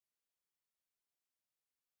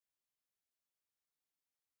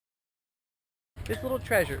This little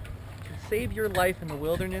treasure can save your life in the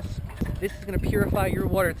wilderness. This is going to purify your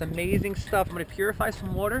water. It's amazing stuff. I'm going to purify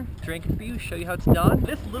some water, drink it for you, show you how it's done.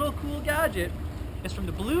 This little cool gadget is from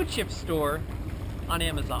the Blue Chip store on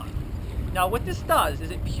Amazon. Now what this does is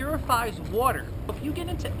it purifies water. If you get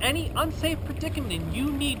into any unsafe predicament and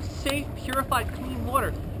you need safe, purified, clean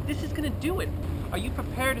water, this is going to do it. Are you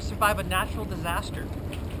prepared to survive a natural disaster?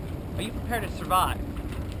 Are you prepared to survive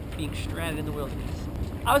being stranded in the wilderness?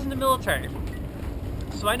 I was in the military,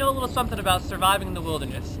 so I know a little something about surviving in the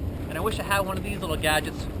wilderness, and I wish I had one of these little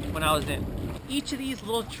gadgets when I was in. Each of these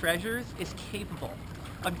little treasures is capable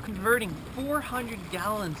of converting 400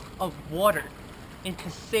 gallons of water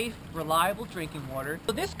into safe, reliable drinking water.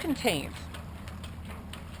 So this contains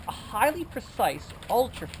a highly precise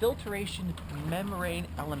ultrafiltration membrane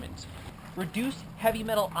element. Reduce heavy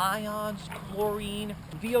metal ions, chlorine,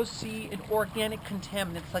 VOC, and organic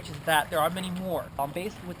contaminants such as that. There are many more.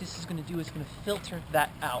 Basically what this is going to do is going to filter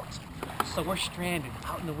that out. So we're stranded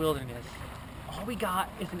out in the wilderness. All we got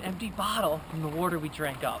is an empty bottle from the water we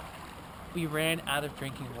drank up. We ran out of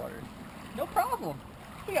drinking water. No problem.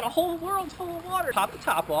 We got a whole world full of water. Pop the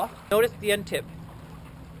top off. Notice the end tip.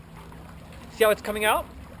 See how it's coming out?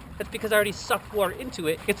 That's because I already sucked water into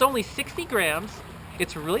it. It's only 60 grams.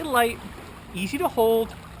 It's really light, easy to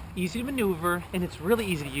hold, easy to maneuver, and it's really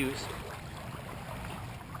easy to use.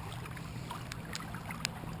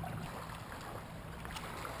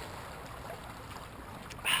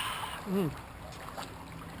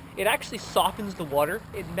 It actually softens the water.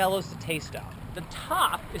 It mellows the taste out. The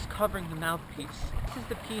top is covering the mouthpiece. This is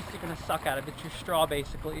the piece you're going to suck out of. It's your straw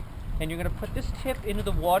basically. And you're going to put this tip into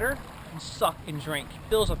the water and suck and drink. It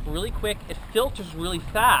fills up really quick. It filters really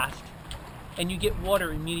fast. And you get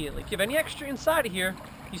water immediately. If you have any extra inside of here,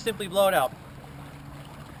 you simply blow it out.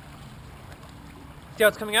 See how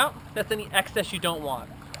it's coming out? That's any excess you don't want.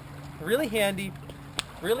 Really handy,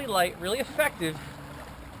 really light, really effective.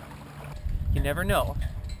 You never know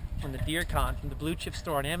when the deer con from the Blue Chip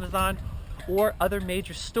store on Amazon or other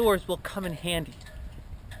major stores will come in handy.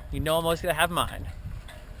 You know I'm always gonna have mine.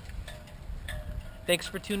 Thanks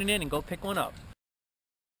for tuning in and go pick one up.